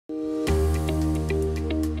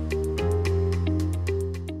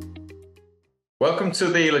Welcome to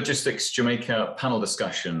the Logistics Jamaica panel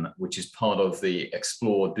discussion, which is part of the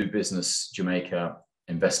Explore Do Business Jamaica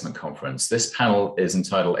Investment Conference. This panel is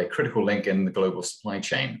entitled A Critical Link in the Global Supply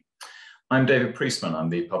Chain. I'm David Priestman. I'm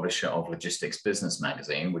the publisher of Logistics Business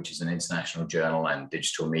Magazine, which is an international journal and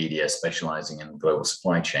digital media specializing in the global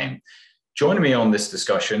supply chain. Joining me on this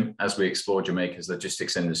discussion as we explore Jamaica's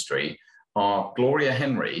logistics industry are Gloria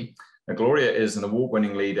Henry. Now, Gloria is an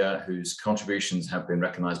award-winning leader whose contributions have been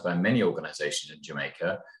recognized by many organizations in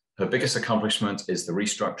Jamaica. Her biggest accomplishment is the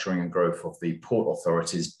restructuring and growth of the Port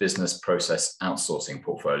Authority's business process outsourcing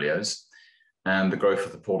portfolios and the growth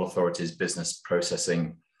of the Port Authority's business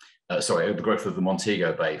processing, the growth of the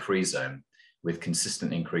Montego Bay Free Zone with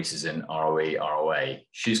consistent increases in ROE, ROA.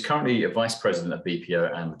 She's currently a vice president of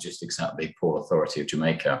BPO and logistics at the Port Authority of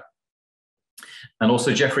Jamaica. And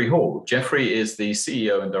also Jeffrey Hall. Jeffrey is the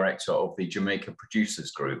CEO and director of the Jamaica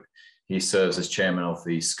Producers Group. He serves as chairman of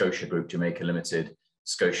the Scotia Group Jamaica Limited,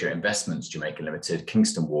 Scotia Investments Jamaica Limited,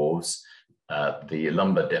 Kingston Wharves, the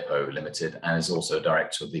Lumber Depot Limited, and is also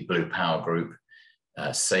director of the Blue Power Group,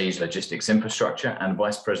 Sage Logistics Infrastructure, and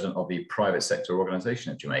vice president of the private sector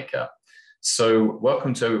organization of Jamaica. So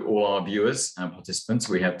welcome to all our viewers and participants.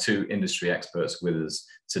 We have two industry experts with us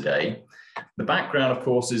today. The background, of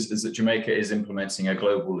course, is that Jamaica is implementing a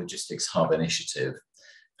global logistics hub initiative,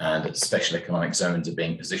 and special economic zones are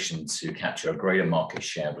being positioned to capture a greater market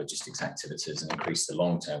share of logistics activities and increase the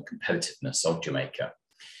long-term competitiveness of Jamaica.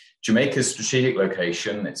 Jamaica's strategic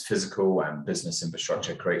location, its physical and business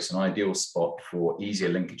infrastructure creates an ideal spot for easier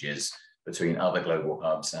linkages between other global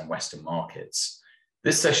hubs and Western markets.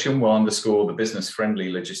 This session will underscore the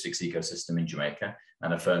business-friendly logistics ecosystem in Jamaica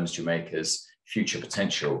and affirms Jamaica's future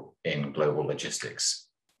potential in global logistics.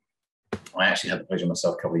 I actually had the pleasure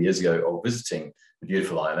myself a couple of years ago of visiting the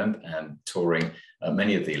beautiful island and touring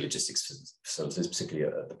many of the logistics facilities,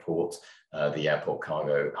 particularly at the port, the airport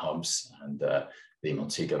cargo hubs, and the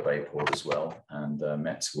Montego Bay port as well, and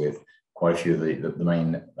met with quite a few of the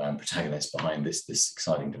main protagonists behind this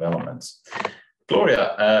exciting development.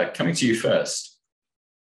 Gloria, coming to you first.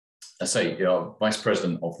 You're Vice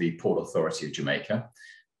President of the Port Authority of Jamaica.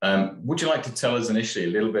 Would you like to tell us initially a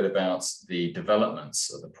little bit about the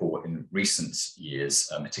developments of the port in recent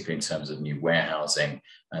years, particularly in terms of new warehousing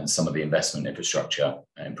and some of the investment infrastructure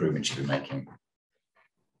improvements you've been making?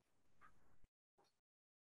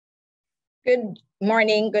 Good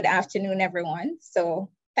morning, good afternoon, everyone. So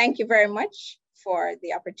thank you very much for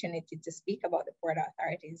the opportunity to speak about the Port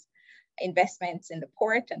Authority's investments in the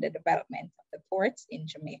port and the development of the ports in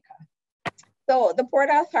Jamaica. So the Port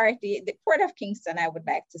Authority, the Port of Kingston, I would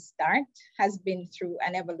like to start, has been through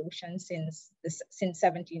an evolution since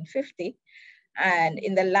 1750. And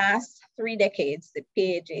in the last 3 decades, the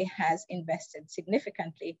PAJ has invested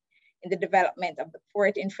significantly in the development of the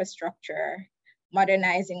port infrastructure,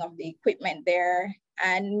 modernizing of the equipment there,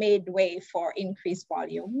 and made way for increased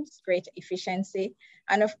volumes, greater efficiency,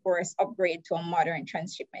 and of course, upgrade to a modern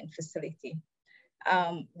transshipment facility.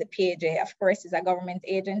 The PAJ, of course, is a government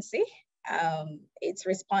agency. It's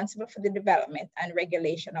responsible for the development and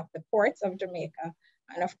regulation of the ports of Jamaica,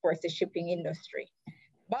 and of course, the shipping industry.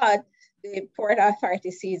 But the Port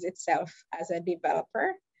Authority sees itself as a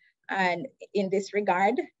developer. And in this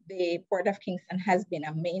regard, the Port of Kingston has been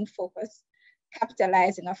a main focus,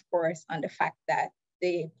 capitalizing, of course, on the fact that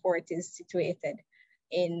the port is situated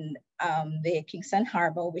in the Kingston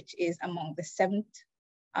Harbor, which is among the 7th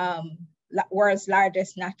world's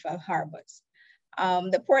largest natural harbors.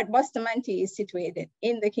 The Port Bustamante is situated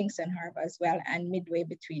in the Kingston Harbor as well, and midway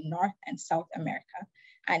between North and South America,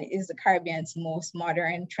 and is the Caribbean's most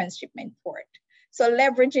modern transshipment port. So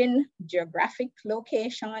leveraging geographic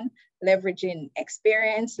location, leveraging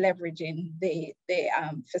experience, leveraging the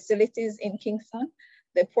facilities in Kingston,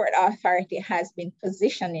 the Port Authority has been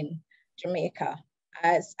positioning Jamaica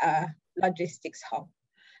as a logistics hub.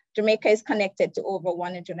 Jamaica is connected to over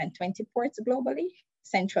 120 ports globally: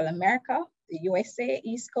 Central America, the USA,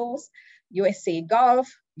 East Coast, USA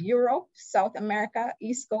Gulf, Europe, South America,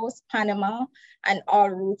 East Coast, Panama, and all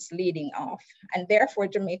routes leading off. And therefore,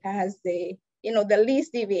 Jamaica has the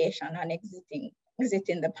least deviation on exiting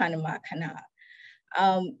the Panama Canal.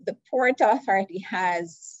 The Port Authority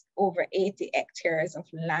has over 80 hectares of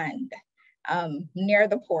land near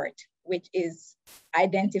the port, which is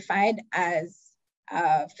identified as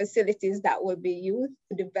facilities that will be used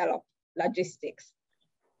to develop logistics.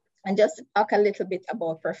 And just to talk a little bit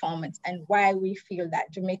about performance and why we feel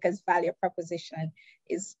that Jamaica's value proposition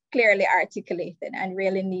is clearly articulated and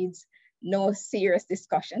really needs no serious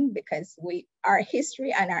discussion, because our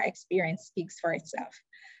history and our experience speaks for itself.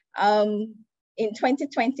 In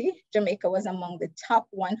 2020, Jamaica was among the top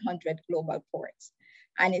 100 global ports,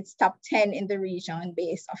 and it's top 10 in the region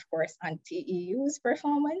based, of course, on TEU's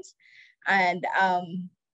performance. And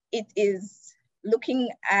it is looking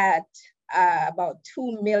at about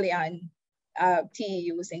 2 million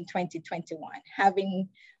TEUs in 2021, having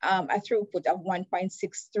a throughput of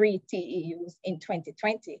 1.63 TEUs in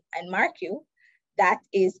 2020. And mark you, that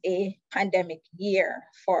is a pandemic year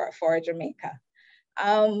for Jamaica.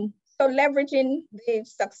 So leveraging the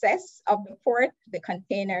success of the port, the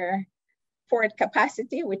container port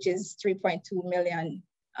capacity, which is 3.2 million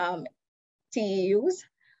TEUs,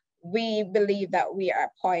 we believe that we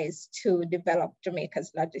are poised to develop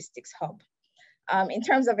Jamaica's logistics hub. In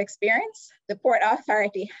terms of experience, the Port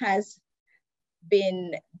Authority has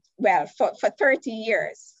been, well, for 30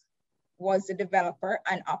 years, was the developer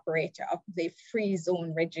and operator of the free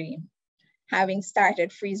zone regime, having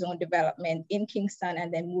started free zone development in Kingston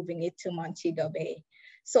and then moving it to Montego Bay.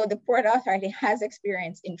 So the Port Authority has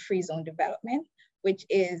experience in free zone development, which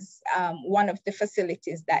is one of the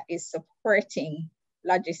facilities that is supporting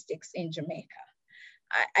logistics in Jamaica.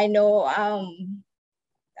 I know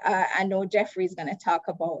Jeffrey is going to talk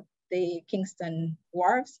about the Kingston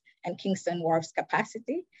Wharves and Kingston Wharves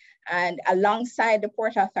capacity. And alongside the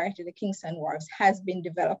Port Authority, the Kingston Wharves has been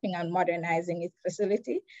developing and modernizing its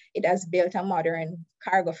facility. It has built a modern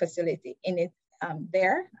cargo facility in it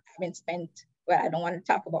there. Having spent, well, I don't want to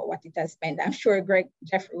talk about what it has spent. I'm sure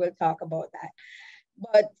Jeffrey will talk about that.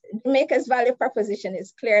 But Jamaica's value proposition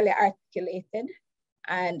is clearly articulated,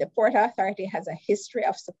 and the Port Authority has a history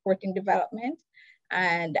of supporting development.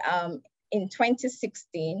 And in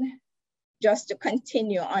 2016, just to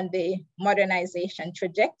continue on the modernization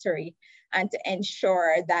trajectory and to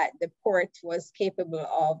ensure that the port was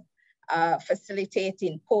capable of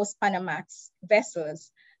facilitating post-Panamax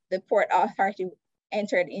vessels, the Port Authority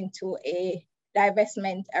entered into a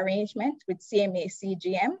divestment arrangement with CMA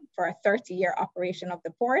CGM for a 30-year operation of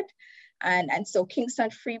the port. And so Kingston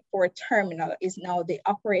Freeport Terminal is now the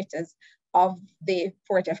operators of the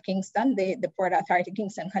Port of Kingston, the Port Authority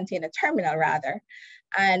Kingston Container Terminal rather.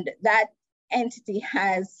 And that entity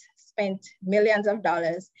has spent millions of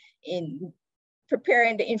dollars in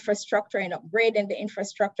preparing the infrastructure and upgrading the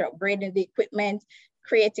infrastructure, upgrading the equipment,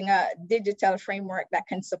 creating a digital framework that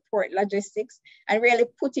can support logistics, and really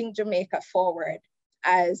putting Jamaica forward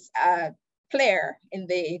as a player in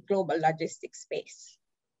the global logistics space.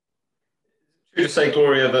 Would you say,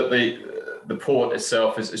 Gloria, that the port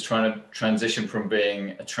itself is trying to transition from being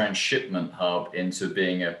a transshipment hub into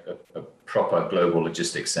being a proper global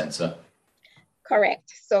logistics center?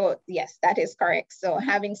 Correct. So yes, that is correct. So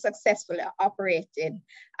having successfully operated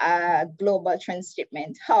a global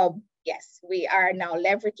transshipment hub, yes, we are now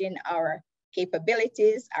leveraging our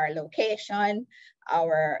capabilities, our location,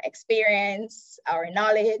 our experience, our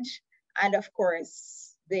knowledge, and of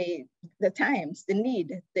course, the times, the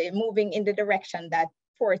need, the moving in the direction that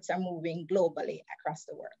ports are moving globally across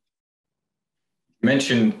the world. You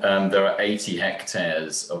mentioned there are 80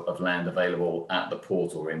 hectares of land available at the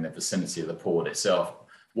port or in the vicinity of the port itself.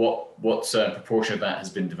 What proportion of that has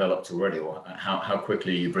been developed already, or how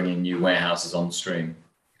quickly are you bringing new warehouses on stream?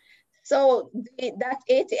 So that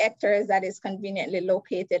 80 hectares that is conveniently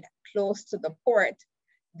located close to the port,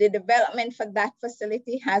 the development for that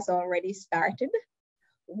facility has already started.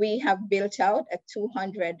 We have built out a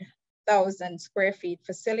 200,000 square feet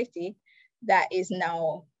facility that is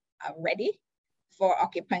now ready for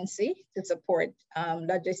occupancy to support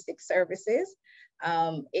logistics services.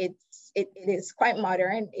 It is quite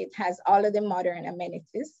modern. It has all of the modern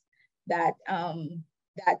amenities that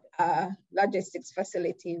logistics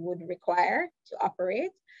facility would require to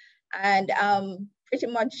operate. And pretty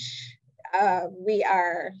much we've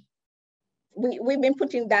been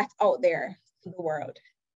putting that out there to the world.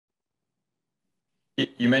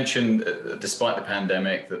 You mentioned, despite the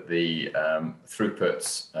pandemic, that the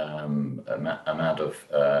throughput amount of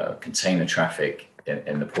container traffic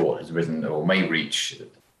in the port has risen, or may reach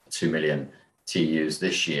 2 million TEUs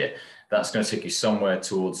this year. That's going to take you somewhere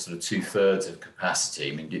towards sort of 2/3 of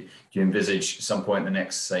capacity. I mean, do you envisage at some point in the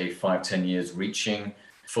next, say, 5-10 years reaching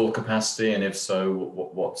full capacity? And if so,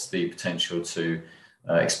 what's the potential to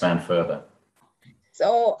expand further?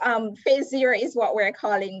 So phase 0 is what we're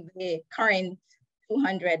calling the current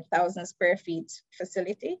 200,000 square feet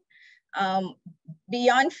facility.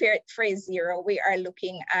 Beyond phase 0, we are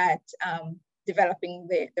looking at developing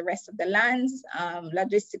the rest of the lands,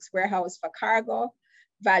 logistics warehouse for cargo,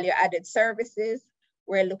 value-added services.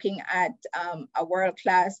 We're looking at a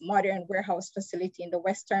world-class modern warehouse facility in the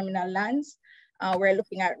West Terminal lands. We're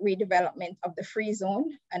looking at redevelopment of the free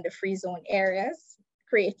zone and the free zone areas,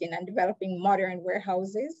 creating and developing modern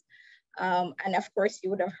warehouses. And of course, you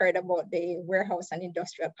would have heard about the warehouse and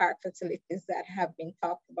industrial park facilities that have been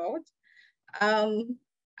talked about.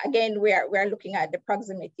 Again, we are looking at the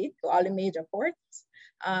proximity to all the major ports,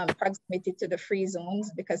 proximity to the free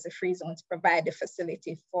zones, because the free zones provide the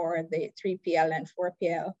facility for the 3PL and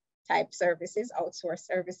 4PL type services, outsourced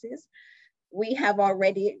services. We have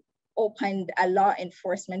already opened a law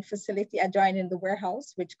enforcement facility adjoining the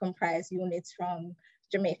warehouse, which comprise units from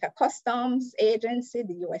Jamaica Customs Agency,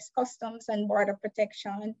 the US Customs and Border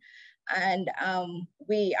Protection. And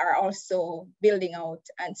we are also building out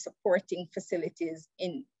and supporting facilities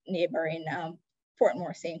in neighboring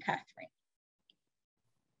Portmore St. Catherine.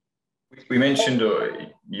 We mentioned,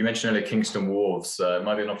 you mentioned earlier Kingston Wharves.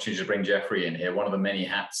 Might be an opportunity to bring Jeffrey in here. One of the many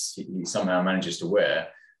hats he somehow manages to wear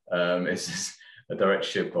is the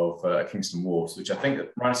directorship of Kingston Wharves, which I think,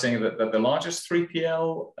 right, saying that the largest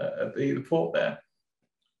 3PL at the port there.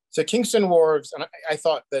 So Kingston Wharves, and I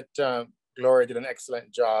thought that Gloria did an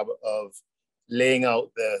excellent job of laying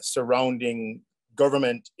out the surrounding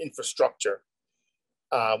government infrastructure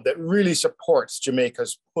that really supports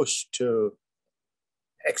Jamaica's push to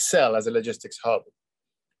excel as a logistics hub.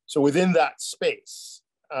 So within that space,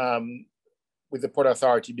 with the Port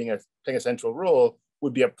Authority playing a central role,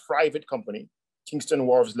 would be a private company, Kingston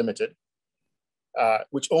Wharves Limited,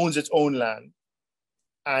 which owns its own land.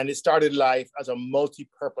 And it started life as a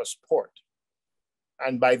multi-purpose port.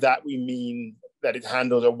 And by that, we mean that it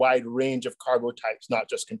handles a wide range of cargo types, not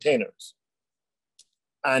just containers.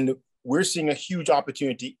 And we're seeing a huge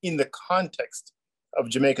opportunity in the context of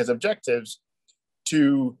Jamaica's objectives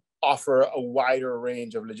to offer a wider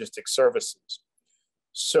range of logistics services.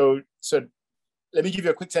 So let me give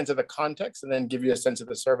you a quick sense of the context and then give you a sense of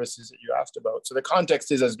the services that you asked about. So the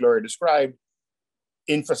context is, as Gloria described,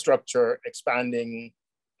 infrastructure expanding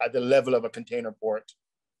at the level of a container port,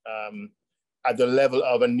 at the level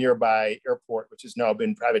of a nearby airport, which has now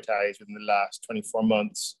been privatized within the last 24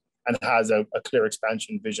 months and has a clear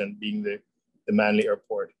expansion vision, being the Manly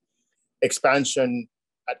Airport. Expansion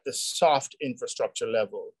at the soft infrastructure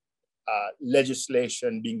level,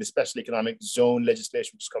 legislation being the special economic zone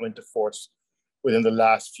legislation, which has come into force within the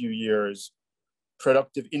last few years,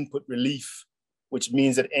 productive input relief, which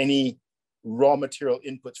means that any raw material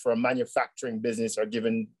inputs for a manufacturing business are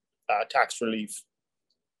given tax relief.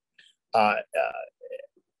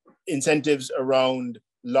 Incentives around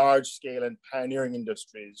large scale and pioneering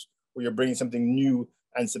industries where you're bringing something new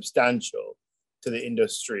and substantial to the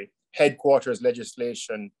industry. Headquarters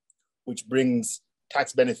legislation, which brings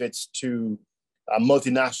tax benefits to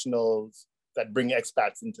multinationals that bring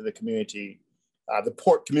expats into the community. The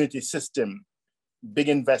port community system, big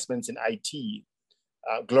investments in IT.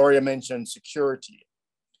 Gloria mentioned security.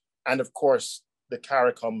 And of course, the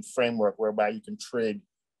CARICOM framework, whereby you can trade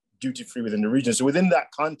duty-free within the region. So within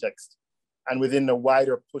that context, and within a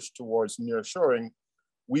wider push towards nearshoring,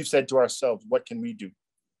 we've said to ourselves, what can we do?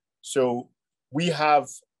 So we have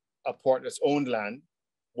a port that's owned land,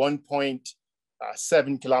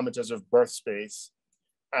 1.7 kilometers of berth space,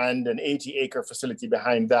 and an 80-acre facility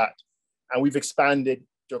behind that. And we've expanded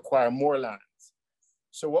to acquire more lands.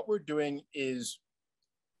 So what we're doing is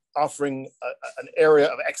offering an area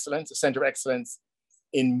of excellence, a center of excellence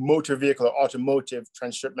in motor vehicle or automotive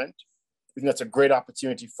transshipment. We think that's a great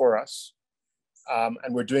opportunity for us.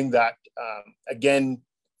 And we're doing that, again,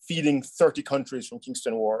 feeding 30 countries from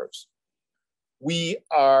Kingston Wharves. We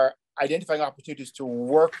are identifying opportunities to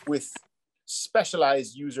work with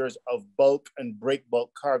specialized users of bulk and break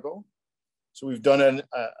bulk cargo. So we've done an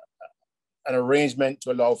arrangement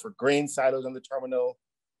to allow for grain silos on the terminal.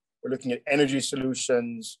 We're looking at energy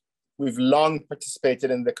solutions. We've long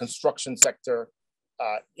participated in the construction sector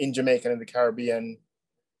in Jamaica and in the Caribbean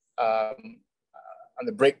on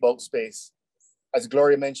the break bulk space. As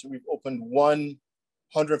Gloria mentioned, we've opened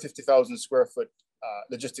 150,000 square foot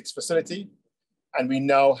logistics facility, and we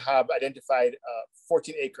now have identified a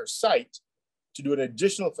 14-acre site to do an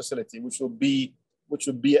additional facility, which will be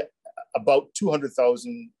about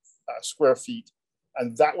 200,000 square feet,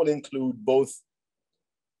 and that will include both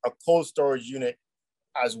a cold storage unit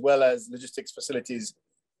as well as logistics facilities.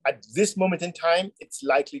 At this moment in time, it's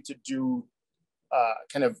likely to do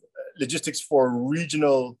kind of logistics for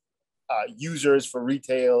regional users, for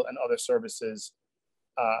retail and other services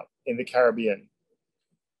in the Caribbean.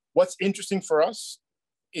 What's interesting for us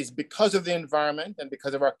is, because of the environment and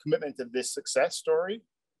because of our commitment to this success story,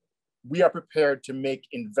 we are prepared to make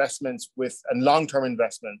investments and long-term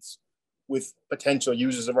investments with potential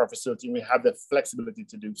users of our facility, and we have the flexibility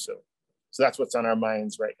to do so. So that's what's on our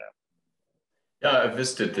minds right now. Yeah, I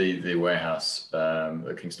visited the warehouse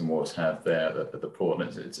that Kingston Wharves have there at the port,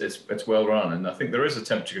 and it's well run. And I think there is a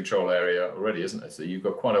temperature control area already, isn't there? So you've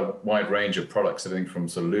got quite a wide range of products, everything from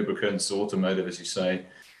sort of lubricants, automotive, as you say,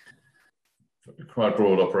 quite a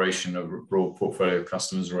broad operation, a broad portfolio of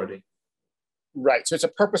customers already. Right. So it's a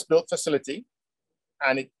purpose-built facility,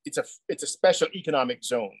 and it's a special economic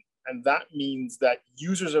zone, and that means that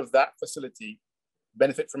users of that facility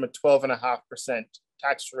benefit from a 12.5%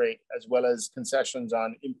 tax rate, as well as concessions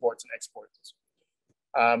on imports and exports.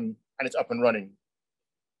 And it's up and running.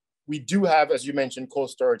 We do have, as you mentioned, cold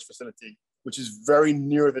storage facility, which is very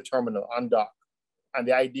near the terminal on dock. And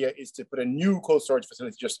the idea is to put a new cold storage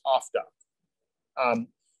facility just off dock.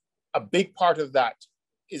 A big part of that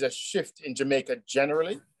is a shift in Jamaica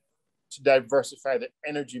generally to diversify the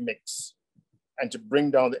energy mix and to bring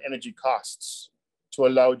down the energy costs to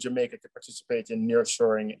allow Jamaica to participate in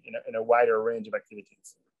nearshoring in a wider range of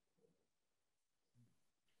activities.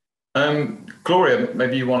 Gloria,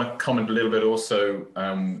 maybe you want to comment a little bit also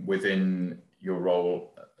within your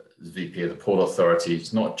role as VP of the Port Authority.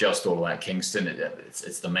 It's not just all about Kingston,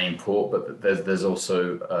 it's the main port, but there's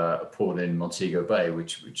also a port in Montego Bay,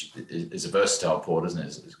 which is a versatile port, isn't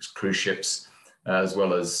it? It's cruise ships, as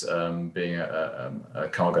well as being a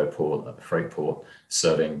cargo port, a freight port,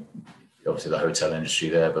 serving obviously the hotel industry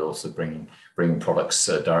there, but also bringing products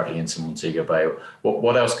directly into Montego Bay.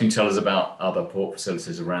 What else can you tell us about other port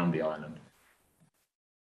facilities around the island?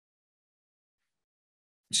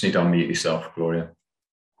 You just need to unmute yourself, Gloria.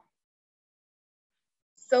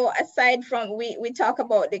 So aside from, we talk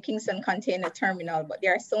about the Kingston Container Terminal, but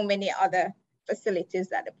there are so many other facilities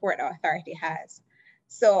that the Port Authority has.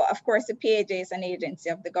 So of course, the PAJ is an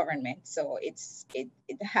agency of the government, so it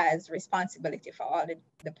has responsibility for all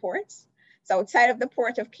the ports. So outside of the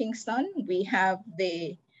Port of Kingston, we have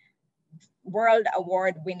the world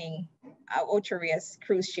award-winning Ocherius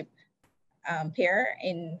cruise ship pier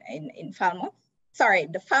in Falmouth. Sorry,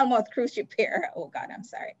 the Falmouth cruise ship pier. Oh God, I'm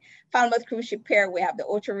sorry. Falmouth cruise ship pier. We have the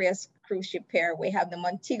Ocherius cruise ship pier. We have the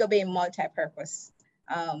Montego Bay multi-purpose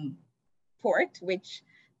port, which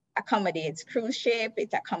accommodates cruise ship,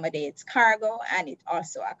 it accommodates cargo, and it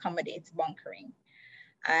also accommodates bunkering.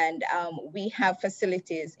 And we have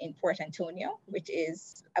facilities in Port Antonio, which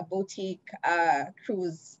is a boutique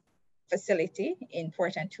cruise facility in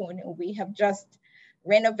Port Antonio. We have just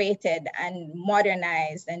renovated and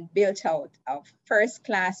modernized and built out a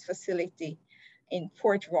first-class facility in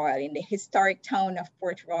Port Royal, in the historic town of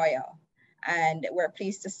Port Royal. And we're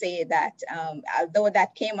pleased to say that although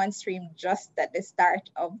that came on stream just at the start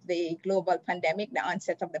of the global pandemic, the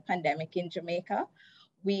onset of the pandemic in Jamaica,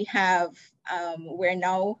 we're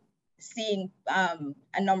now seeing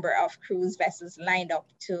a number of cruise vessels lined up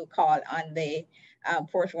to call on the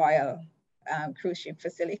Port Royal cruise ship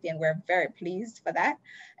facility, and we're very pleased for that.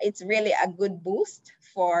 It's really a good boost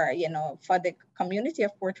for the community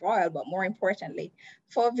of Port Royal, but more importantly,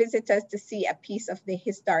 for visitors to see a piece of the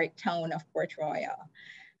historic town of Port Royal.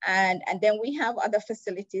 And then we have other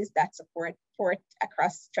facilities that support port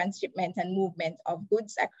across transshipment and movement of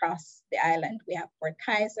goods across the island. We have Port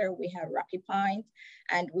Kaiser, we have Rocky Point,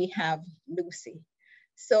 and we have Lucy.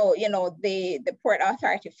 So, the Port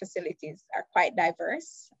Authority facilities are quite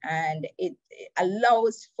diverse, and it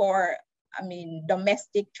allows for,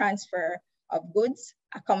 domestic transfer of goods,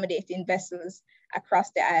 accommodating vessels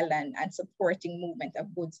across the island and supporting movement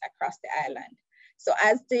of goods across the island. So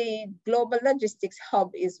as the global logistics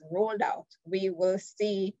hub is rolled out, we will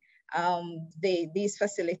see these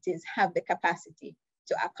facilities have the capacity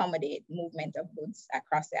to accommodate movement of goods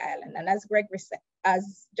across the island. And as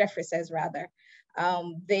Jeffrey says,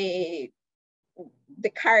 the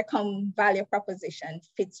CARICOM value proposition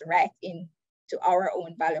fits right into our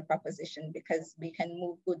own value proposition because we can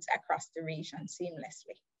move goods across the region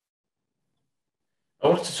seamlessly. I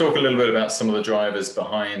wanted to talk a little bit about some of the drivers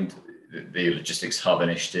behind the Logistics Hub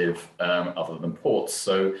initiative, other than ports.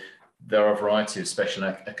 So there are a variety of special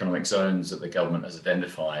economic zones that the government has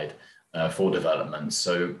identified for development.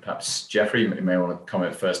 So perhaps Jeffrey, you may want to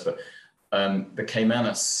comment first, but the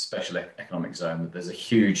Caymanas Special Economic Zone, there's a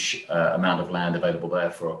huge amount of land available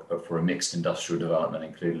there for a mixed industrial development,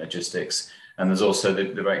 including logistics. And there's also the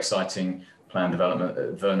very exciting planned development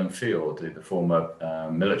at Vernon Field, the former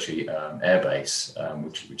military airbase,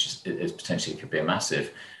 which is potentially could be a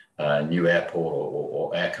massive new airport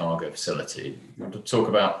or air cargo facility. You want to talk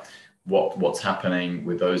about what's happening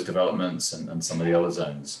with those developments and some of the other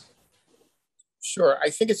zones? Sure. I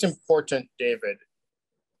think it's important, David,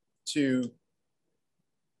 to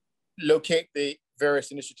locate the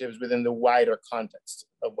various initiatives within the wider context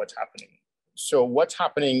of what's happening. So what's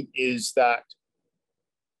happening is that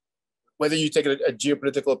whether you take a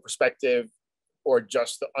geopolitical perspective or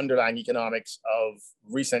just the underlying economics of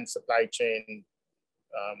recent supply chain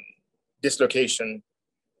dislocation,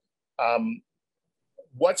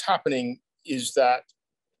 what's happening is that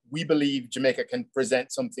we believe Jamaica can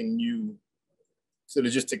present something new to the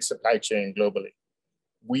logistics supply chain globally.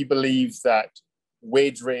 We believe that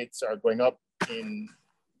wage rates are going up in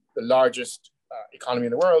the largest economy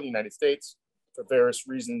in the world, the United States, for various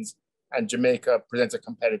reasons, and Jamaica presents a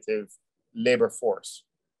competitive labor force.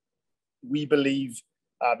 We believe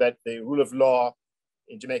that the rule of law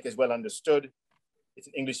in Jamaica is well understood. It's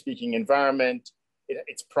an English-speaking environment.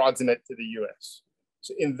 It's proximate to the US.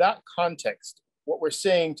 So in that context, what we're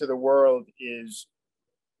saying to the world is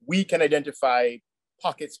we can identify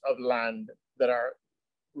pockets of land that are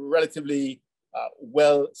relatively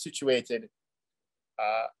well situated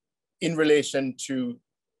in relation to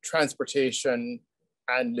transportation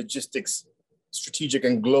and logistics, strategic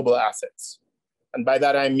and global assets. And by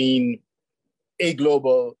that, I mean a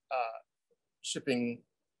global shipping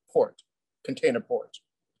port, container port,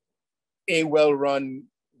 a well-run,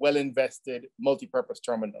 well-invested, multi-purpose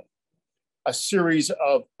terminal, a series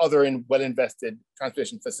of other well-invested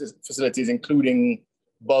transportation facilities, including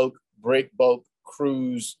bulk, break bulk,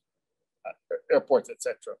 cruise, airports,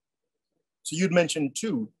 etc. So you'd mentioned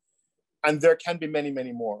two, and there can be many,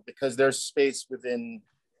 many more because there's space within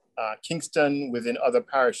Kingston, within other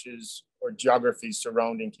parishes or geographies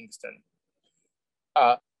surrounding Kingston.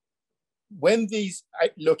 When these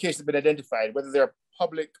locations have been identified, whether they're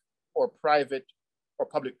public or private or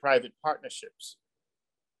public-private partnerships,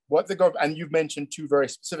 what the government, and you've mentioned two very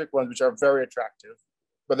specific ones, which are very attractive,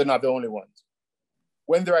 but they're not the only ones.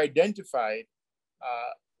 When they're identified,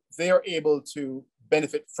 they are able to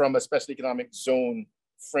benefit from a special economic zone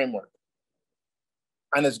framework.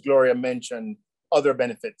 And as Gloria mentioned, other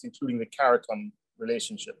benefits, including the CARICOM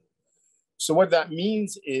relationship. So what that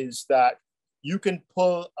means is that you can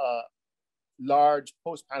pull a large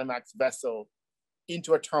post-Panamax vessel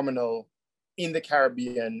into a terminal in the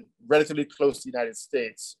Caribbean, relatively close to the United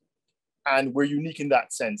States. And we're unique in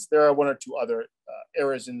that sense. There are one or two other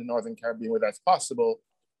areas in the Northern Caribbean where that's possible,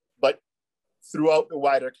 but throughout the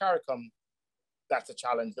wider CARICOM, that's a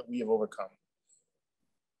challenge that we have overcome.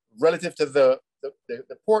 Relative to the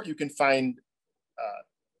port, you can find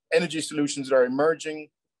energy solutions that are emerging.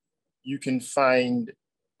 You can find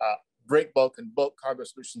break bulk and bulk cargo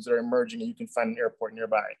solutions that are emerging, and you can find an airport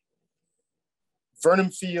nearby.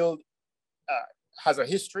 Vernon Field has a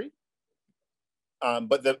history,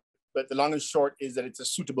 but the long and short is that it's a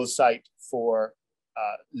suitable site for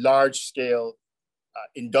large-scale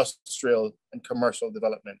industrial and commercial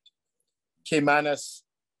development. Caymanas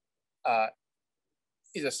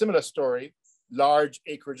is a similar story, large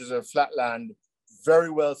acreages of flat land, very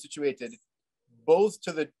well situated, both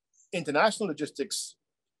to the international logistics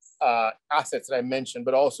assets that I mentioned,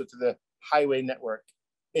 but also to the highway network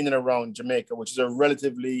in and around Jamaica, which is a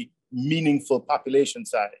relatively meaningful population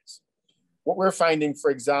size. What we're finding, for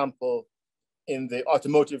example, in the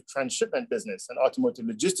automotive transshipment business and automotive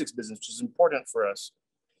logistics business, which is important for us,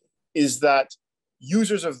 is that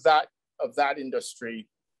users of that industry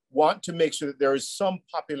want to make sure that there is some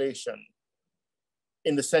population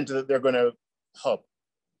in the center that they're going to hub.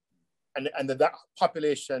 And that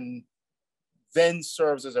population then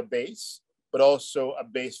serves as a base, but also a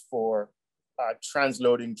base for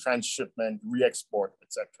transloading, transshipment, re-export,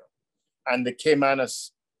 etc. And the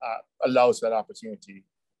Caymanas allows that opportunity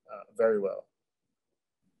very well.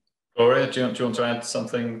 Gloria, do you want to add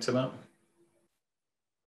something to that?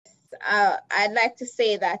 I'd like to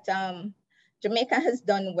say that Jamaica has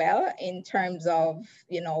done well in terms of,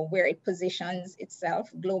 where it positions itself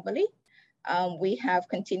globally. We have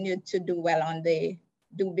continued to do well on the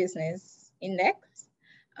Do Business Index.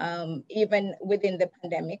 Even within the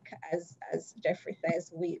pandemic, as Jeffrey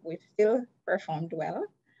says, we've still performed well.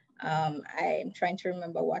 I'm trying to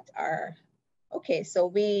remember so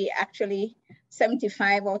we actually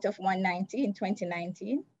 75 out of 190 in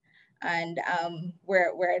 2019. And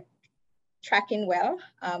we're tracking well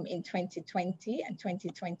in 2020 and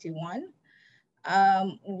 2021.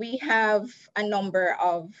 We have a number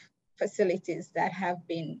of facilities that have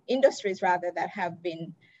been, industries rather, that have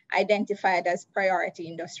been identified as priority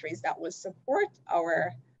industries that will support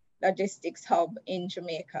our logistics hub in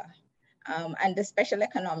Jamaica. And the Special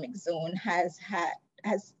Economic Zone has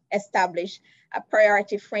established a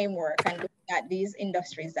priority framework and looking at these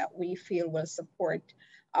industries that we feel will support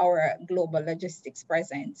our global logistics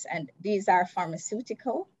presence. And these are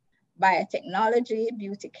pharmaceutical, biotechnology,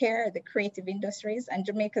 beauty care, the creative industries, and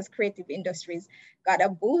Jamaica's creative industries got a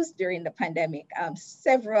boost during the pandemic.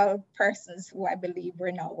 Several persons who I believe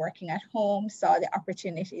were now working at home saw the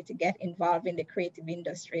opportunity to get involved in the creative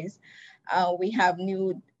industries. We have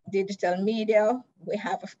new digital media. We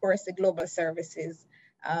have, of course, the global services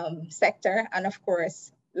sector, and of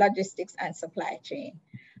course, logistics and supply chain.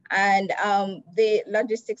 And the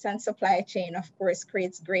logistics and supply chain, of course,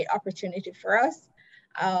 creates great opportunity for us.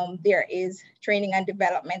 There is training and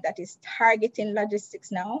development that is targeting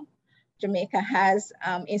logistics now. Jamaica has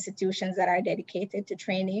institutions that are dedicated to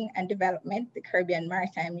training and development. The Caribbean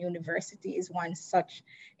Maritime University is one such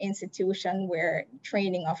institution where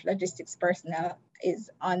training of logistics personnel is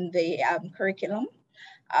on the curriculum.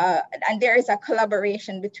 And there is a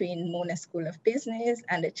collaboration between Mona School of Business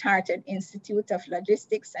and the Chartered Institute of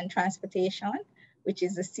Logistics and Transportation, which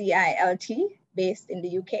is the CILT based in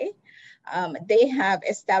the UK. They have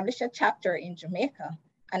established a chapter in Jamaica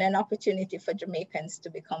and an opportunity for Jamaicans to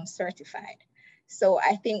become certified. So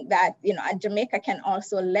I think that, Jamaica can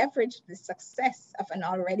also leverage the success of an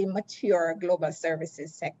already mature global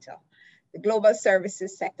services sector. The global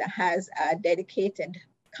services sector has a dedicated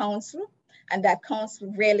council, and that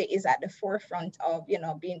council really is at the forefront of,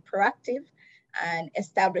 being proactive and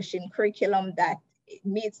establishing curriculum that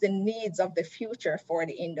meets the needs of the future for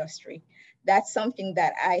the industry. That's something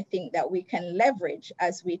that I think that we can leverage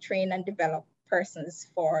as we train and develop persons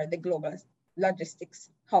for the global logistics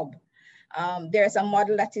hub. There's a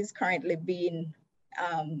model that is currently being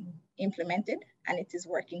implemented, and it is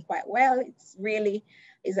working quite well. It's really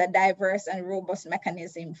is a diverse and robust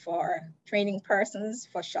mechanism for training persons,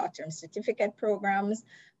 for short-term certificate programs,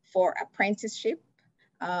 for apprenticeship,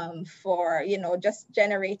 for just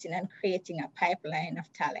generating and creating a pipeline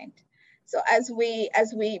of talent. So as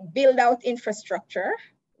we build out infrastructure,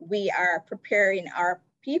 we are preparing our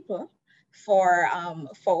people for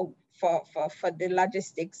the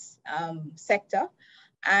logistics sector.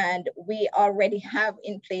 And we already have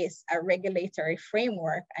in place a regulatory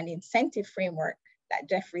framework, an incentive framework that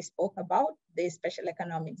Jeffrey spoke about, the special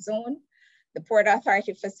economic zone. The Port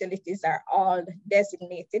Authority facilities are all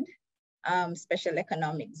designated special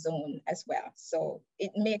economic zone as well. So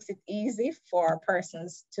it makes it easy for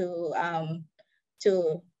persons to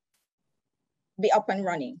be up and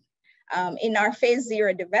running. In our phase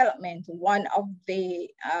 0 development, one of the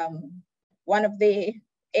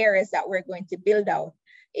areas that we're going to build out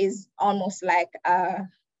is almost like a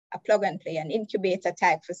plug and play, an incubator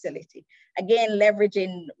type facility. Again,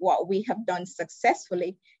 leveraging what we have done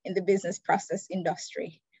successfully in the business process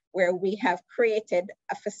industry, where we have created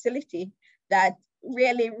a facility that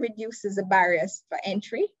really reduces the barriers for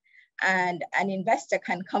entry, and an investor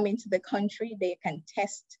can come into the country, they can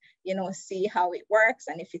test, see how it works,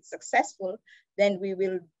 and if it's successful, then we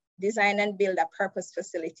will design and build a purpose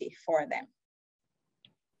facility for them.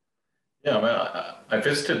 Yeah, I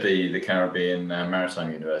visited the Caribbean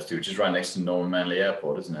Maritime University, which is right next to Norman Manley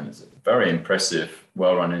Airport, isn't it? It's a very impressive,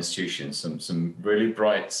 well-run institution. Some really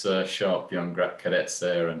bright, sharp young cadets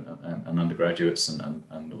there, and undergraduates,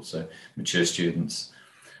 and also mature students.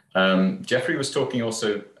 Jeffrey was talking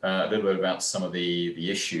also a little bit about some of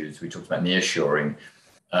the issues. We talked about nearshoring.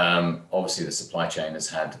 Obviously, the supply chain has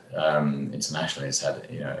had internationally has had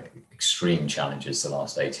extreme challenges the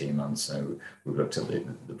last 18 months. So we've looked at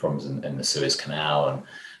the problems in the Suez Canal,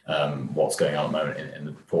 and what's going on at the moment in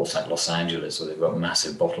the ports like Los Angeles, where they've got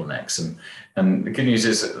massive bottlenecks. And the good news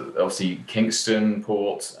is that obviously Kingston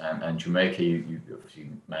Port and Jamaica, you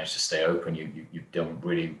managed to stay open. You've done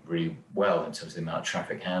really, really well in terms of the amount of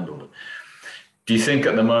traffic handled. Do you think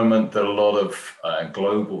at the moment that a lot of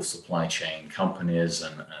global supply chain companies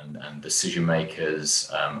and decision makers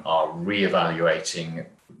are reevaluating,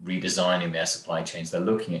 redesigning their supply chains? They're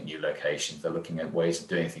looking at new locations. They're looking at ways of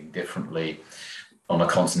doing things differently on a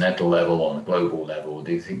continental level, on a global level.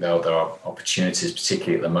 Do you think there are opportunities,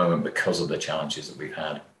 particularly at the moment, because of the challenges that we've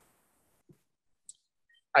had?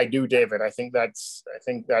 I do, David. I think that's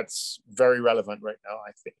very relevant right now.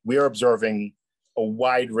 I think we are observing a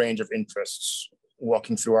wide range of interests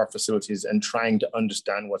walking through our facilities and trying to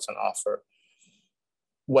understand what's on offer.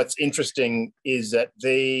 What's interesting is that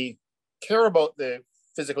they care about the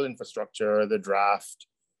physical infrastructure, the draft,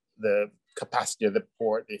 the capacity of the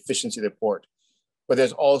port, the efficiency of the port, but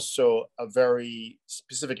there's also a very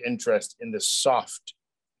specific interest in the soft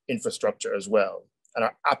infrastructure as well, and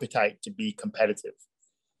our appetite to be competitive.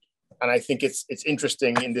 And I think it's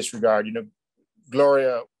interesting in this regard.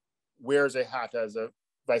 Gloria wears a hat as a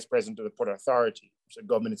vice president of the Port Authority, which is a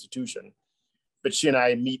government institution, but she and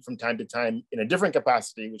I meet from time to time in a different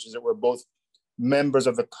capacity, which is that we're both members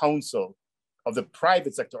of the council of the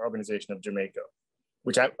private sector organization of Jamaica,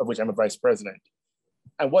 of which I'm a vice president.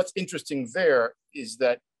 And what's interesting there is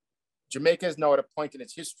that Jamaica is now at a point in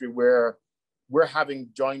its history where we're having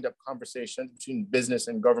joined up conversations between business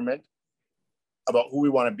and government about who we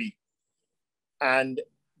want to be. And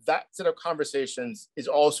that set of conversations is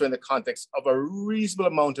also in the context of a reasonable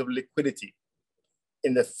amount of liquidity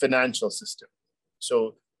in the financial system.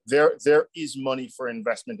 So there is money for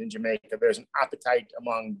investment in Jamaica. There's an appetite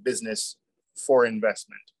among business for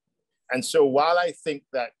investment. And so while I think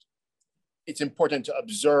that it's important to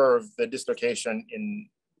observe the dislocation in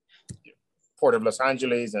Port of Los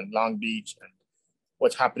Angeles and Long Beach and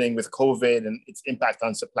what's happening with COVID and its impact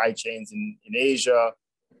on supply chains in Asia,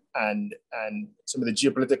 and some of the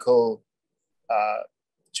geopolitical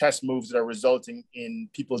chess moves that are resulting in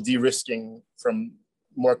people de-risking from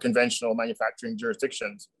more conventional manufacturing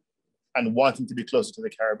jurisdictions and wanting to be closer to the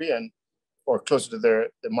Caribbean or closer to the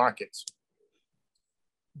markets.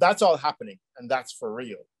 That's all happening, and that's for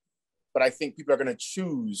real. But I think people are going to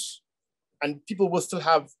choose, and people will still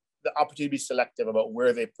have the opportunity to be selective about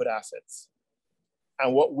where they put assets.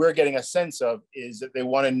 And what we're getting a sense of is that they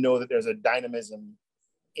want to know that there's a dynamism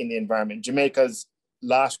in the environment. Jamaica's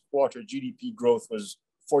last quarter GDP growth was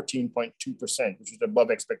 14.2%, which was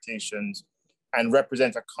above expectations and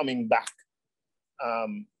represents a coming back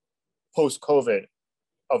post-COVID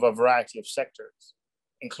of a variety of sectors,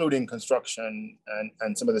 including construction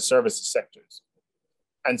and some of the services sectors.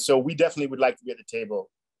 And so we definitely would like to be at the table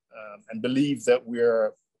and believe that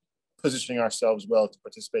we're positioning ourselves well to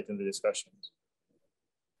participate in the discussions.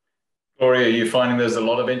 Gloria, are you finding there's a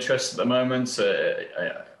lot of interest at the moment?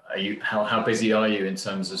 How busy are you in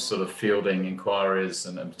terms of sort of fielding inquiries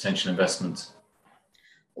and potential investments?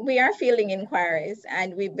 We are fielding inquiries,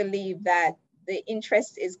 and we believe that the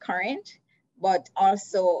interest is current, but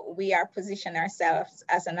also we are positioning ourselves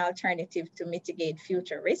as an alternative to mitigate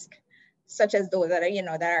future risk, such as those that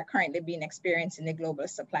are, that are currently being experienced in the global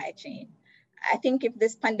supply chain. I think if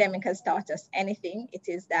this pandemic has taught us anything, it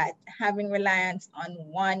is that having reliance on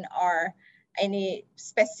one or any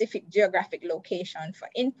specific geographic location for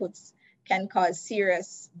inputs can cause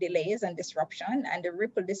serious delays and disruption, and the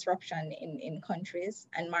ripple disruption in countries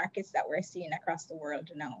and markets that we're seeing across the world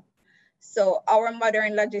now. So our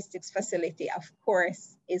modern logistics facility, of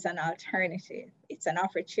course, is an alternative. It's an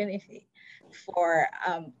opportunity for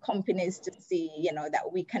companies to see,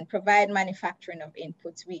 that we can provide manufacturing of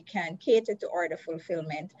inputs, we can cater to order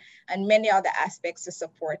fulfillment, and many other aspects to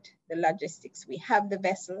support the logistics. We have the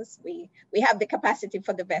vessels, we have the capacity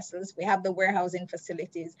for the vessels, we have the warehousing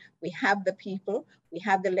facilities, we have the people, we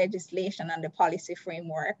have the legislation and the policy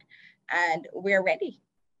framework, and we're ready.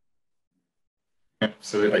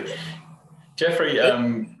 Absolutely. Jeffrey,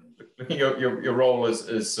 looking at your role as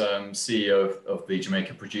CEO of the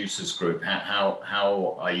Jamaica Producers Group,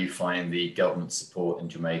 how are you finding the government support in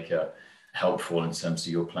Jamaica helpful in terms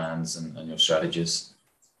of your plans and your strategies?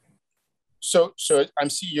 So I'm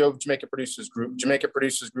CEO of Jamaica Producers Group. Jamaica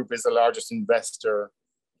Producers Group is the largest investor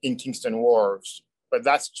in Kingston Wharves, but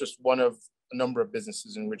that's just one of a number of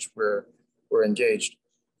businesses in which we're engaged.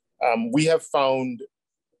 We have found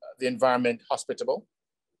the environment hospitable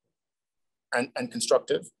and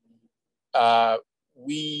constructive.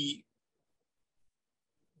 We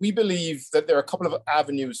believe that there are a couple of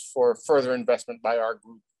avenues for further investment by our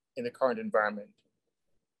group in the current environment.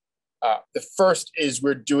 The first is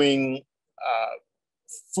we're doing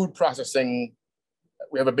food processing.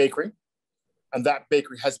 We have a bakery, and that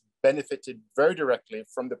bakery has benefited very directly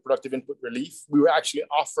from the productive input relief. We were actually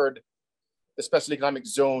offered the special economic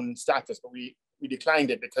zone status, but we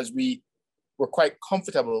declined it because we were quite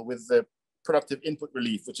comfortable with the productive input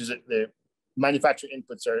relief, which is that the manufacturing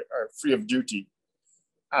inputs are free of duty.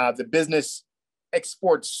 The business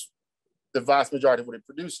exports the vast majority of what it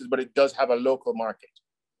produces, but it does have a local market.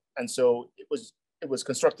 And so it was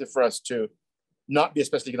constructive for us to not be a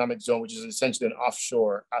special economic zone, which is essentially an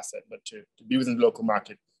offshore asset, but to be within the local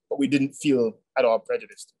market. But we didn't feel at all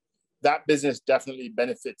prejudiced. That business definitely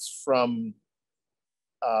benefits from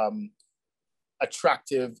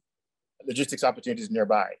attractive logistics opportunities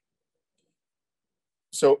nearby.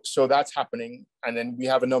 So that's happening. And then we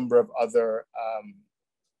have a number of other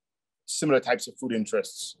similar types of food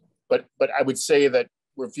interests. But I would say that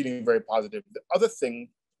we're feeling very positive. The other thing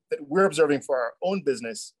that we're observing for our own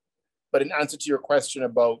business, but in answer to your question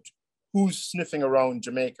about who's sniffing around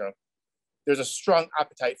Jamaica, there's a strong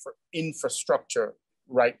appetite for infrastructure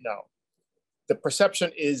right now. The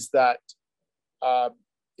perception is that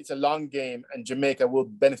it's a long game and Jamaica will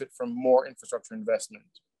benefit from more infrastructure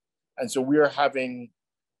investment. And so we are having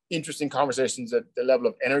interesting conversations at the level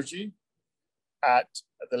of energy, at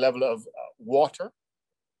the level of water,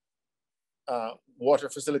 water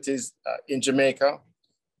facilities in Jamaica,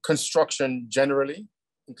 construction generally,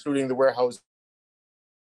 including the warehouse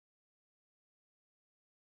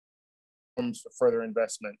for further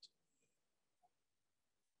investment.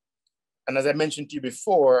 And as I mentioned to you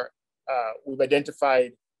before, we've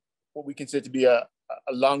identified what we consider to be a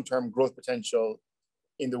long-term growth potential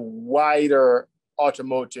in the wider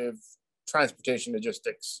automotive transportation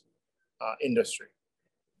logistics industry.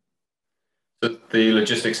 The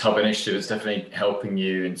Logistics Hub initiative is definitely helping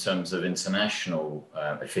you in terms of international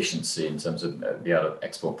efficiency, in terms of being able to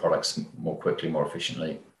export products more quickly, more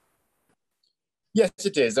efficiently. Yes,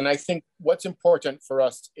 it is. And I think what's important for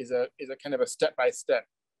us is a kind of a step-by-step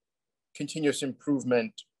continuous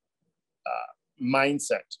improvement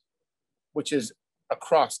mindset, which is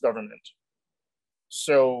across government.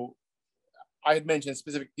 So I had mentioned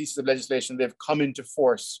specific pieces of legislation that have come into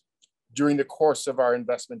force during the course of our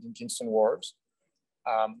investment in Kingston Wharves.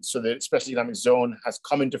 So the Special Economic Zone has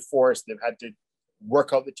come into force. They've had to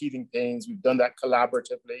work out the teething pains. We've done that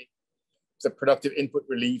collaboratively. The productive input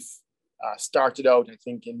relief started out, I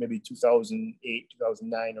think, in maybe 2008,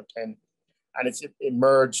 2009 or 10, and it's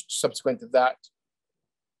emerged subsequent to that.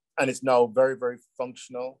 And it's now very, very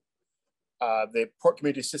functional. The port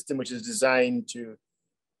community system, which is designed to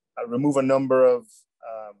remove a number of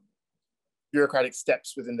bureaucratic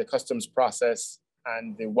steps within the customs process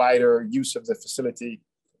and the wider use of the facility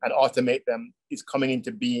and automate them, is coming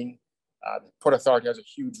into being. The Port Authority has a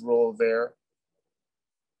huge role there.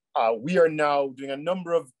 We are now doing a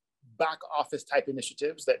number of back office type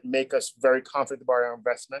initiatives that make us very confident about our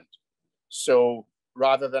investment. So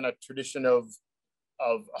rather than a tradition of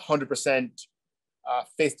 100%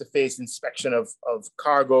 face-to-face inspection of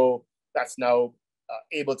cargo, that's now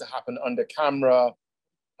able to happen under camera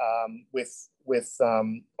with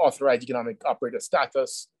authorized economic operator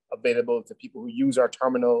status available to people who use our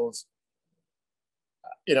terminals.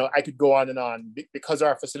 You know, I could go on and on. Because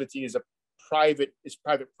our facility is private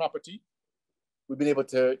property, we've been able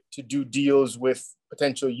to do deals with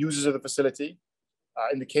potential users of the facility.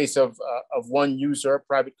 In the case of one user, a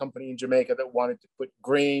private company in Jamaica that wanted to put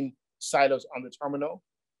grain silos on the terminal,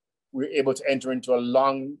 we were able to enter into a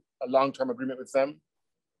long-term agreement with them.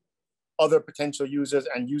 Other potential users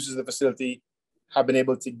and users of the facility have been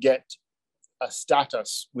able to get a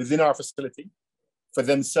status within our facility for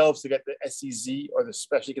themselves to get the SEZ or the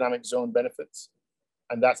Special Economic Zone benefits.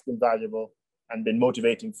 And that's been valuable and been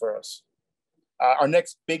motivating for us. Our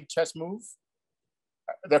next big chess move,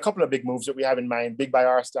 there are a couple of big moves that we have in mind, big by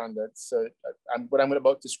our standards. What I'm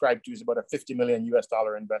about to describe to you is about a $50 million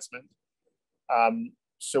investment.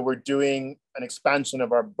 So we're doing an expansion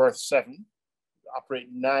of our berth 7, operate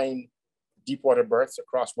 9 deepwater berths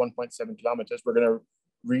across 1.7 kilometers. We're going to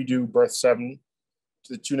redo berth 7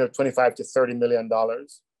 to the tune of $25 to $30 million.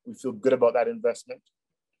 We feel good about that investment.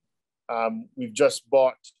 We've just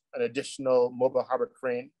bought an additional mobile harbor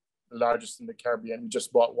crane, the largest in the Caribbean. We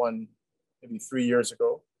just bought one maybe 3 years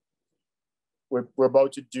ago. We're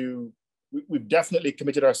about to do, we've definitely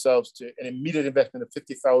committed ourselves to an immediate investment of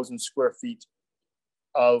 50,000 square feet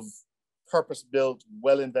of purpose-built,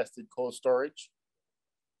 well-invested cold storage.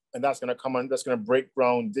 And that's going to break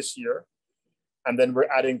ground this year. And then we're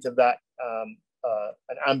adding to that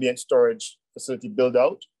an ambient storage facility build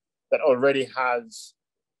out that already has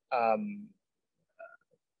kind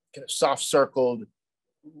of soft circled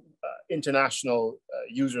international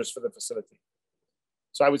users for the facility.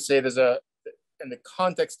 So I would say in the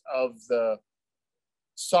context of the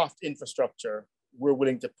soft infrastructure, we're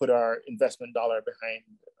willing to put our investment dollar behind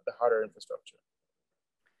the harder infrastructure.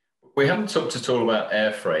 We haven't talked at all about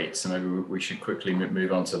air freight, so maybe we should quickly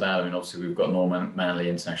move on to that. I mean, obviously we've got Norman Manley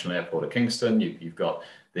International Airport at Kingston. You've got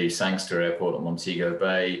the Sangster Airport at Montego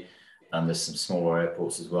Bay, and there's some smaller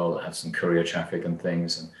airports as well that have some courier traffic and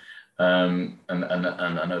things. And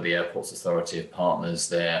I know the Airports Authority have partners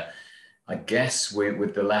there. I guess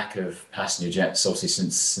with the lack of passenger jets, obviously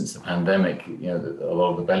since the pandemic, you know, a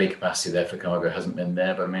lot of the belly capacity there for cargo hasn't been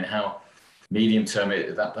there. But I mean, how medium term,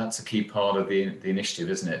 that's a key part of the initiative,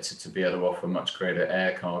 isn't it? To be able to offer much greater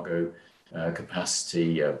air cargo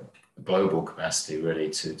capacity, global capacity, really,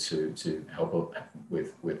 to help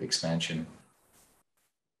with expansion.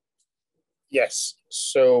 Yes.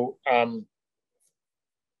 So let me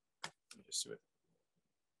just do it.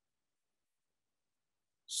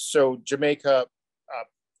 So Jamaica,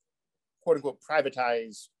 quote unquote,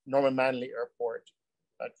 privatized Norman Manley Airport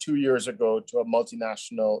 2 years ago to a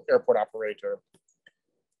multinational airport operator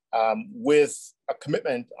with a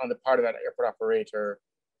commitment on the part of that airport operator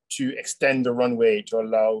to extend the runway to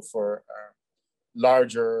allow for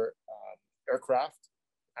larger aircraft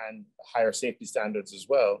and higher safety standards as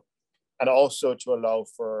well, and also to allow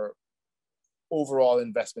for overall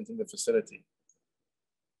investment in the facility.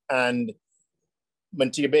 And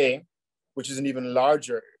Montego Bay, which is an even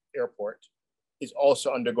larger airport, is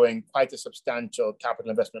also undergoing quite a substantial capital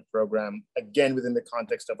investment program, again, within the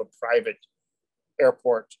context of a private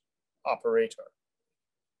airport operator.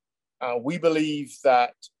 We believe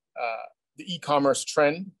that the e-commerce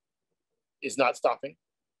trend is not stopping,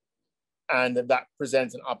 and that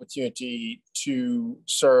presents an opportunity to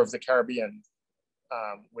serve the Caribbean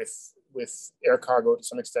with air cargo to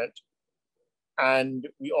some extent. And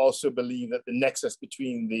we also believe that the nexus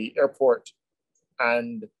between the airport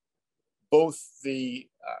and both the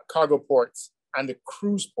cargo ports and the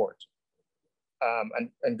cruise port,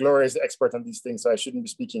 and Gloria is the expert on these things, so I shouldn't be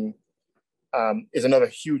speaking, is another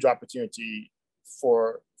huge opportunity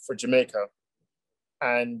for Jamaica.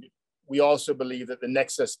 And we also believe that the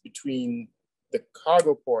nexus between the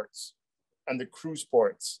cargo ports and the cruise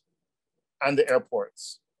ports and the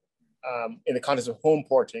airports in the context of home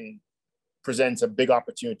porting presents a big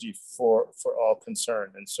opportunity for all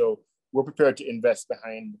concerned. And so we're prepared to invest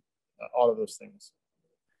behind all of those things.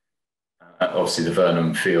 Obviously the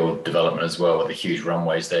Vernon Field development as well, with the huge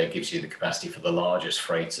runways there, gives you the capacity for the largest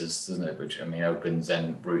freighters, doesn't it? Which, I mean, opens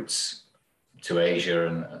then routes to Asia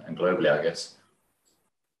and globally, I guess.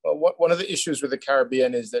 Well, one of the issues with the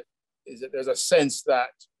Caribbean is that there's a sense that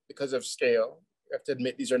because of scale, you have to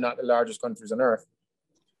admit these are not the largest countries on earth.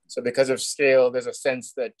 So because of scale, there's a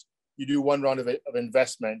sense that you do one round of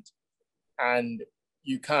investment and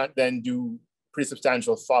you can't then do pretty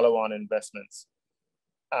substantial follow-on investments,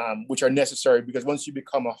 which are necessary, because once you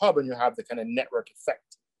become a hub and you have the kind of network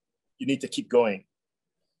effect, you need to keep going.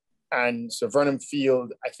 And so Vernon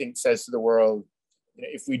Field, I think, says to the world, you know,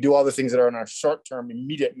 if we do all the things that are on our short-term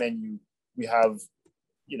immediate menu, we have,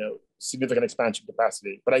 you know, significant expansion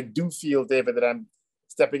capacity. But I do feel, David, that I'm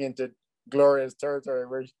stepping into Gloria's territory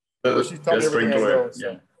where she's talking everything I know.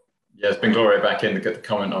 So. Yeah, it's been Gloria back in to get the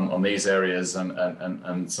comment on these areas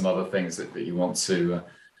and some other things that you want to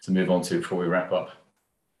move on to before we wrap up.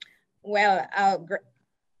 Well,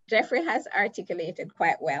 Jeffrey has articulated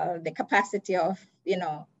quite well the capacity of, you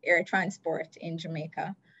know, air transport in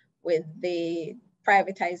Jamaica with the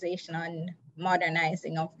privatization and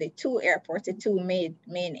modernizing of the two airports, the two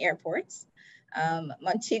main airports.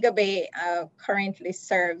 Montego Bay currently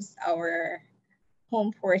serves our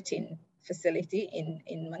home porting facility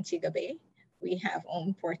in Montego Bay. We have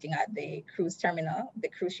home porting at the cruise terminal, the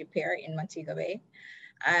cruise ship here in Montego Bay.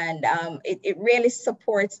 And it really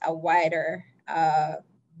supports a wider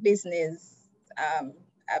business,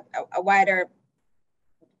 a wider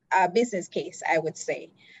business case, I would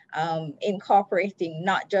say, incorporating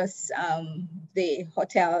not just the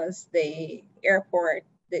hotels, the airport,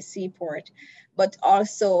 the seaport, but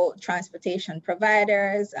also transportation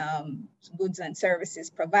providers, goods and services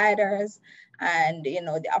providers, and, you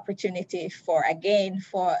know, the opportunity for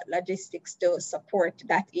logistics to support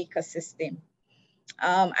that ecosystem.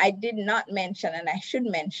 I did not mention, and I should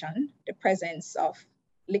mention, the presence of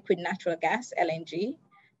liquid natural gas, LNG,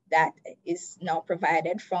 that is now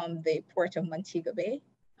provided from the port of Montego Bay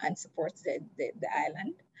and supports the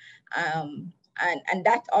island. And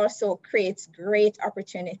that also creates great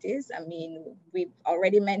opportunities. I mean, we've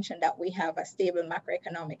already mentioned that we have a stable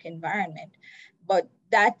macroeconomic environment, but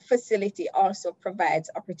that facility also provides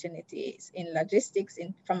opportunities in logistics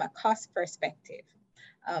from a cost perspective.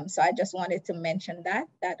 So I just wanted to mention that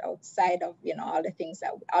outside of, you know, all the things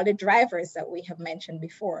all the drivers that we have mentioned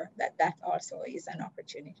before, that also is an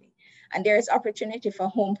opportunity. And there is opportunity for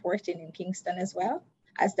home porting in Kingston as well,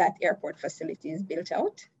 as that airport facility is built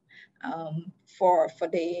out for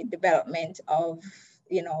the development of,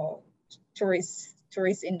 you know,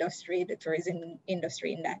 tourist industry, the tourism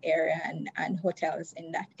industry in that area, and hotels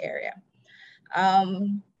in that area.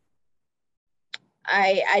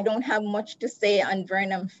 I don't have much to say on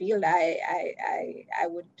Vernon Field. I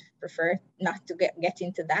would prefer not to get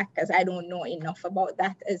into that because I don't know enough about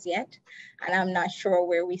that as yet. And I'm not sure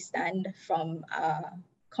where we stand from a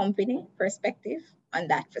company perspective on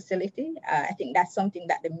that facility. I think that's something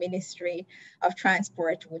that the Ministry of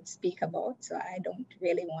Transport would speak about. So I don't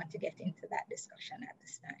really want to get into that discussion at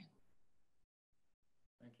this time.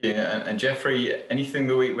 Thank you. And Jeffrey, anything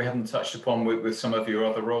that we haven't touched upon with some of your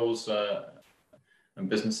other roles and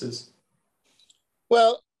businesses?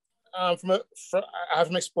 Well, I have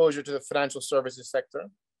some exposure to the financial services sector,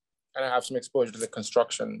 and I have some exposure to the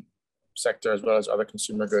construction sector as well as other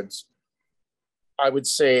consumer goods. I would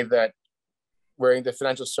say that wearing the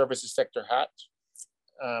financial services sector hat,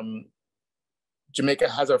 Jamaica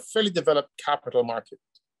has a fairly developed capital market.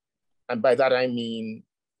 And by that, I mean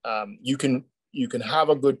you can have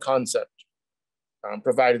a good concept,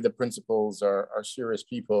 provided the principals are serious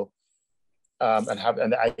people, and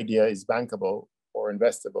the idea is bankable or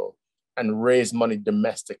investable, and raise money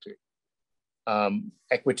domestically.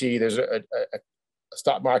 Equity, there's a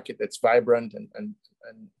stock market that's vibrant and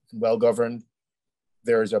well governed.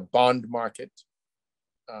 There's a bond market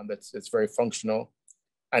that's very functional,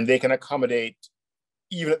 and they can accommodate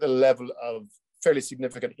even at the level of fairly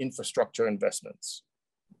significant infrastructure investments,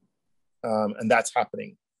 and that's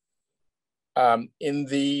happening. In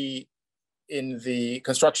the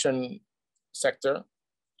construction sector,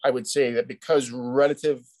 I would say that because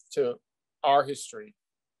relative to our history,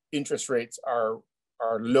 interest rates are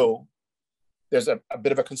low, there's a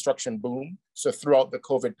bit of a construction boom. So throughout the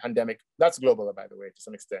COVID pandemic, that's global, by the way, to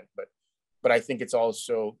some extent, but I think it's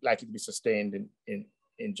also likely to be sustained in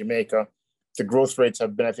Jamaica. The growth rates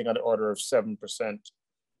have been, I think, on the order of 7%.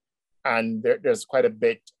 And there's quite a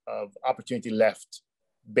bit of opportunity left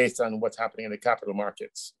based on what's happening in the capital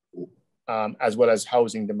markets, as well as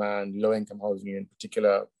housing demand, low-income housing in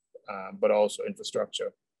particular, but also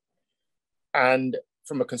infrastructure. And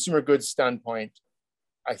from a consumer goods standpoint,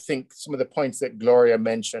 I think some of the points that Gloria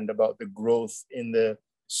mentioned about the growth in the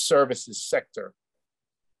services sector,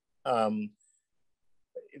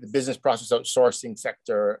 the business process outsourcing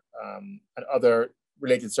sector, and other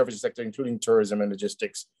related services sector, including tourism and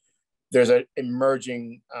logistics, there's an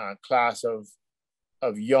emerging class of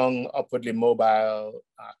young, upwardly mobile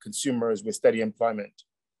consumers with steady employment.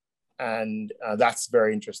 And that's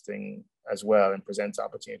very interesting as well and presents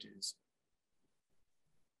opportunities.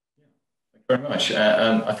 Very much.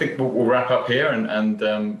 I think we'll wrap up here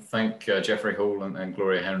and thank Jeffrey Hall and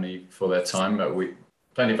Gloria Henry for their time.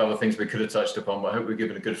 Plenty of other things we could have touched upon, but I hope we've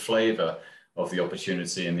given a good flavour of the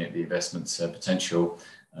opportunity and the investments potential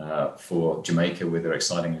for Jamaica with their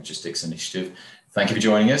exciting logistics initiative. Thank you for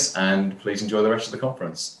joining us, and please enjoy the rest of the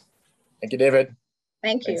conference. Thank you, David.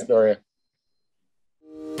 Thank you. Thanks, Gloria.